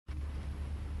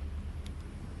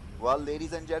Well,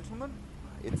 ladies and gentlemen,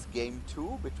 it's game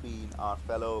 2 between our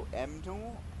fellow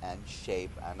Emnuu and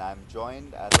Shape, and I'm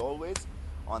joined, as always,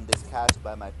 on this cast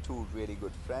by my two really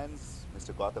good friends,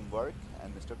 Mr. Gautam Vark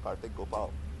and Mr. Karthik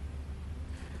Gopal.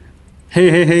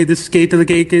 Hey, this is K to the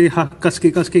KK,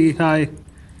 Kuski, hi.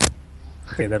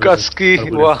 Okay, that was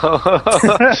Kuski, wow.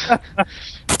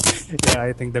 Yeah,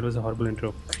 I think that was a horrible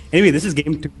intro. Anyway, this is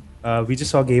game 2. We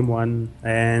just saw game 1,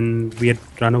 and we had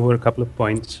run over a couple of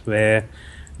points where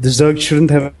the Zerg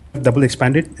shouldn't have double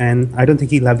expanded, and I don't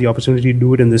think he'll have the opportunity to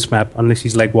do it in this map unless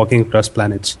he's like walking across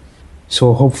planets.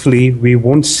 So hopefully we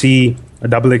won't see a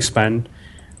double expand.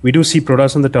 We do see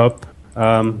Protoss on the top,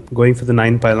 going for the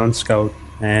 9 pylon scout,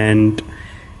 and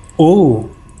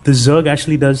the Zerg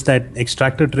actually does that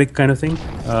extractor trick kind of thing,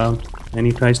 and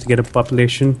he tries to get a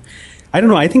population. I don't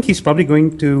know, I think he's probably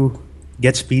going to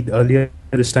get speed earlier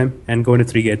this time and go into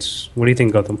 3 gates. What do you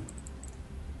think, Gautam?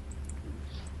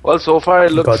 Well, so far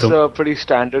it looks pretty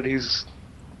standard.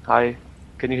 Hi,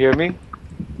 can you hear me?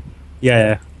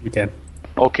 Yeah, we can.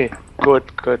 Okay,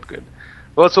 good.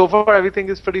 Well, so far everything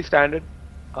is pretty standard.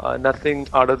 Nothing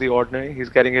out of the ordinary. He's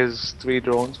getting his 3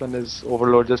 drones when his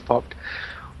overload just popped.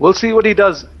 We'll see what he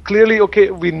does. Clearly, okay,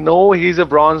 we know he's a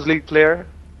Bronze League player,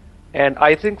 and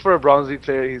I think for a Bronze League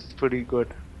player, he's pretty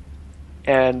good.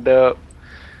 And on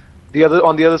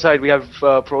the other side, we have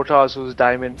Protoss, who's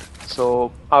Diamond.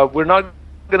 So we're not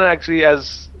gonna actually,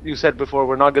 as you said before,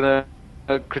 we're not gonna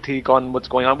critique on what's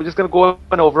going on. We're just gonna go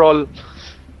on overall.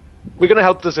 We're gonna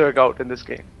help the Zerg out in this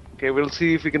game. Okay, we'll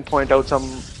see if we can point out some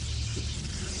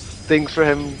things for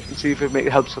him and see if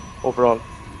it helps him overall.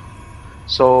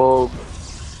 So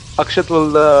Akshat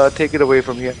will take it away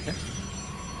from here.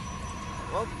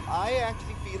 Well, I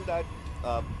actually feel that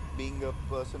being a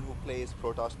person who plays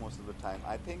Protoss most of the time,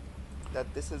 I think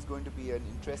that this is going to be an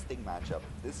interesting matchup.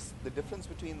 The difference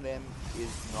between them is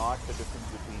not the difference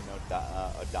between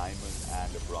a diamond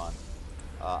and a bronze.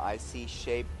 I see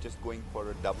Shape just going for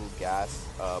a double gas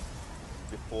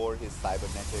before his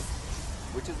cybernetic,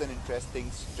 which is an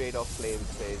interesting straight-off play which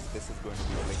says this is going to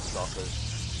be a big stalker,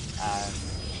 and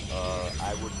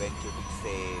I would venture to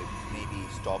say maybe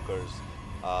stalkers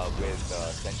with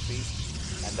sentries,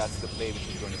 and that's the play which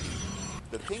is going to be.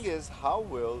 The thing is, how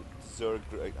will Zerg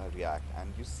react?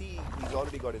 And you see, he's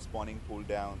already got his spawning pool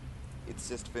down. It's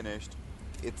just finished.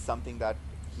 It's something that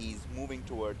he's moving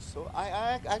towards. So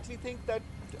I actually think that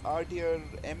our dear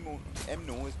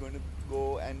Emnuu is going to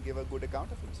go and give a good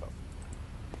account of himself.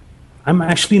 I'm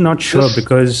actually not sure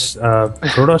because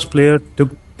Protoss player took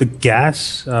the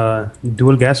gas,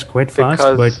 dual gas quite fast,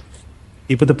 but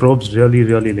he put the probes really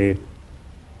late.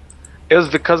 It was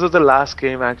because of the last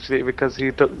game, actually, because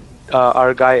he took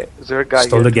our guy, Zerg guy,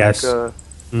 stole the gas.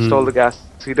 Stole the gas.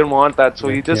 He didn't want that, so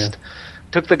he just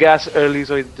took the gas early.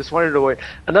 So he just wanted to avoid.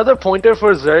 Another pointer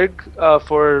for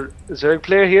Zerg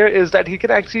player here is that he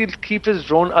can actually keep his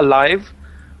drone alive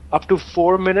up to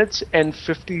 4 minutes and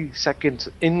 50 seconds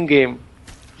in game.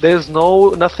 There's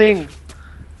nothing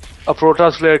a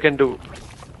Protoss player can do,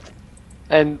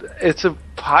 and it's a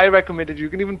high recommended. You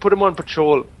can even put him on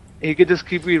patrol. He could just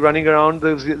keep running around.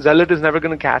 The Zealot is never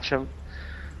going to catch him.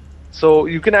 So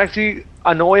you can actually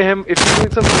annoy him. If he's doing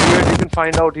something weird, you can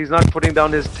find out he's not putting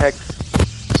down his tech.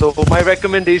 So my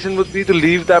recommendation would be to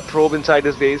leave that probe inside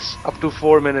his base up to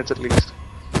 4 minutes at least.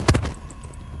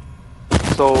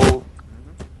 So,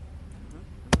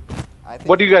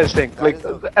 what do you guys think?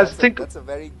 That's a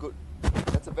very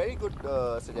good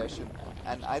suggestion,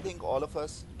 and I think all of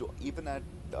us, even at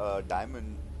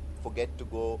Diamond, forget to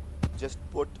go just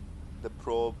put the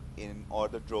probe in or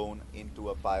the drone into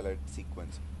a pilot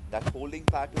sequence. That holding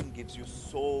pattern gives you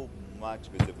so much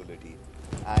visibility,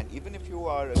 and even if you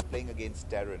are playing against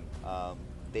Terran,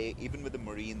 even with the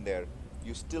Marine there,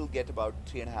 you still get about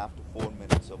 3.5 to 4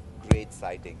 minutes of great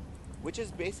sighting, which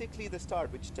is basically the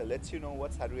start, which lets you know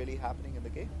what's really happening in the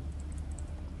game.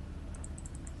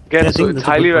 Again, so it's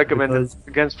highly recommended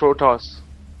against Protoss.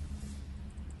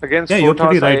 Against Protoss,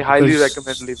 totally right, I highly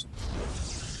recommend leaving.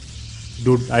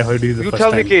 Dude, I heard you the first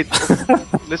time. You tell me,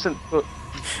 Kate. Listen,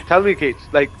 tell me, Kate.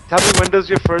 Tell me when does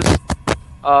your first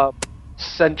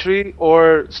sentry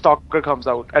or stalker comes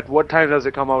out? At what time does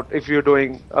it come out if you're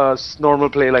doing a normal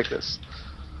play like this?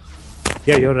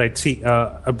 Yeah, you're right. See,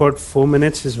 about 4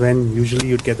 minutes is when usually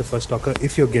you'd get the first stalker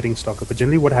if you're getting stalker. But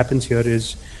generally, what happens here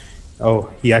is,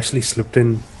 he actually slipped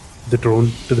in the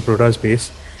drone to the Protoss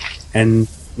base, and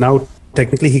now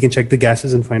technically he can check the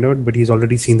gases and find out, but he's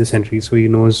already seen the sentry, so he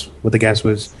knows what the gas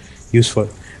was used for.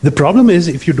 The problem is,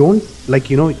 if you don't,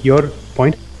 your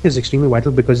point is extremely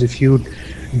vital, because if you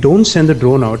don't send the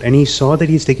drone out and he saw that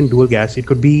he's taken dual gas, it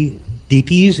could be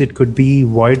DTs, it could be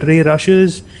void ray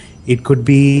rushes, It could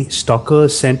be Stalker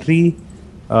Sentry.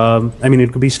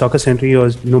 It could be Stalker Sentry or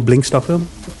Blink Stalker.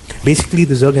 Basically,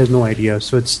 the Zerg has no idea,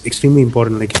 so it's extremely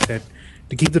important, like you said,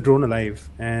 to keep the drone alive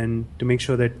and to make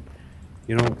sure that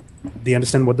they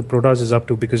understand what the Protoss is up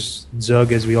to, because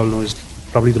Zerg, as we all know, is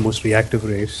probably the most reactive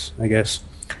race, I guess.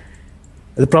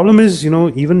 The problem is,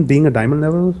 even being a diamond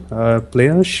level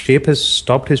player, Shape has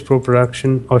stopped his pro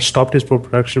production for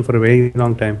a very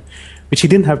long time, which he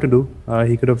didn't have to do.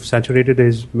 He could have saturated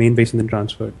his main base and then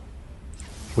transferred.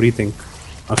 What do you think,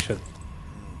 Akshat?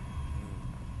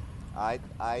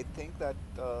 I think that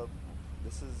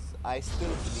this is. I still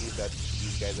believe that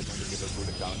these guys are going to give a good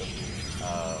account of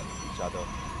each other,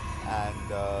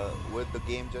 and with the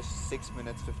game just 6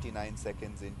 minutes 59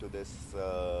 seconds into this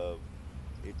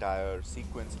entire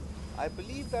sequence, I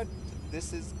believe that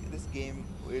this game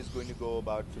is going to go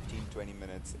about 15-20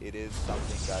 minutes. It is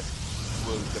something that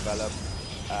will develop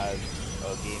as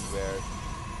a game where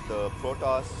the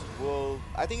Protoss will.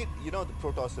 I think the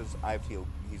Protoss is. I feel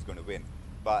he's going to win,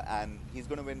 and he's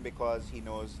going to win because he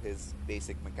knows his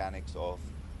basic mechanics of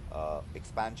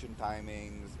expansion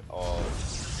timings, of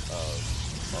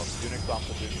unit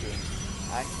composition,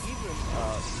 and even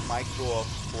micro of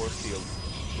force fields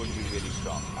going to be really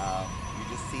strong. You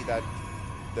just see that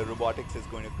the robotics is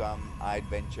going to come. I'd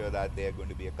venture that there are going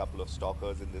to be a couple of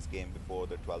stalkers in this game before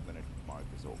the 12-minute mark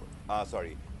is over.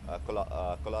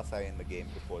 Colossi in the game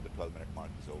before the 12-minute mark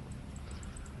is over.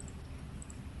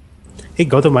 Hey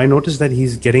Gautam, I noticed that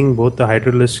he's getting both the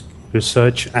Hydralisk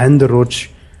research and the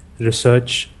Roach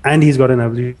research, and he's got an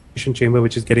evolution chamber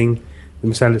which is getting the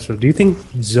missile as well. Do you think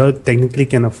Zerg technically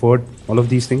can afford all of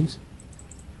these things?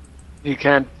 He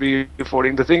can't be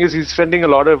affording. The thing is, he's spending a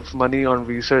lot of money on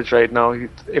research right now.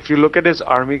 If you look at his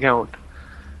army count,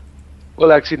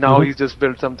 well, actually now he's just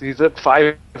built something. He's at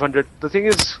 500. The thing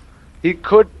is, he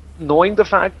could, knowing the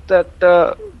fact that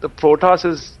the Protoss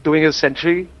is doing his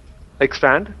sentry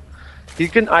expand, he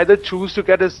can either choose to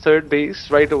get his third base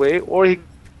right away, or he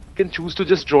can choose to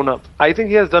just drone up. I think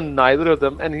he has done neither of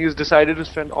them, and he's decided to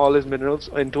spend all his minerals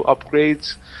into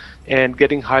upgrades and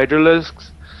getting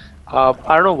Hydralisks. I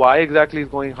don't know why exactly he's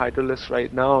going Hydralisk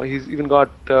right now. He's even got.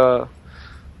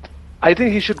 I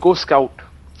think he should go scout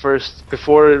first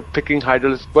before picking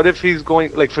Hydralisk. But if he's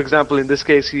going, like for example, in this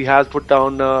case, he has put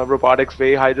down Robotics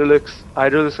Way. Hydralisks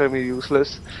are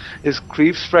useless. His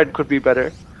creep spread could be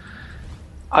better.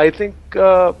 I think.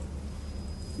 You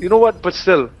know what? But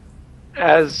still,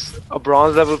 as a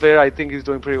bronze level player, I think he's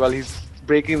doing pretty well. He's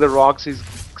breaking the rocks. He's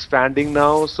expanding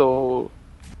now, so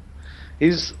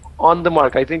he's on the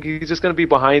mark. I think he's just going to be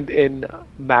behind in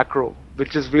macro,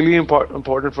 which is really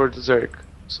important for Zerg.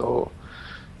 So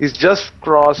he's just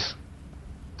crossed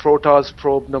Protoss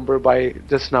probe number by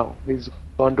just now. He's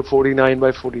gone to 49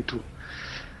 by 42,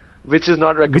 which is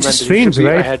not recommended. Which is strange, he should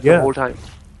be right? ahead the whole time.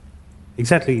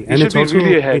 Exactly, and it's also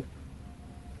really ahead.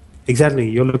 Exactly,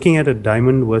 you're looking at a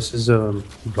diamond versus a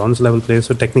bronze level player,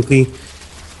 so technically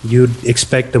you'd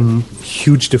expect a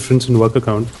huge difference in worker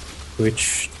count,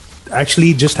 which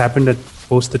actually just happened at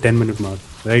post the 10-minute mark,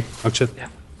 right, Akshat? Yeah.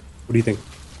 What do you think?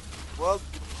 Well,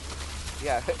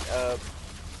 yeah,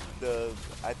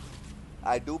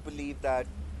 I do believe that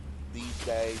these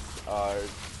guys are.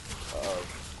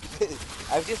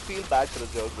 I just feel bad for the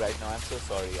Zerg right now. I'm so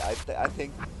sorry. I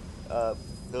think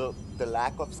the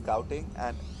lack of scouting,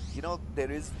 and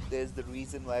there's the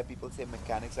reason why people say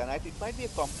mechanics, and it might be a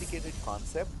complicated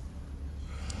concept,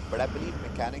 but I believe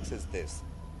mechanics is this.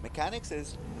 Mechanics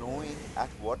is knowing at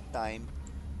what time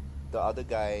the other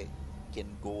guy can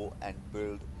go and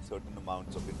build certain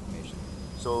amounts of information.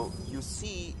 So you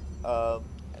see,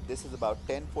 this is about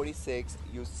 10:46.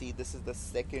 You see, this is the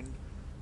second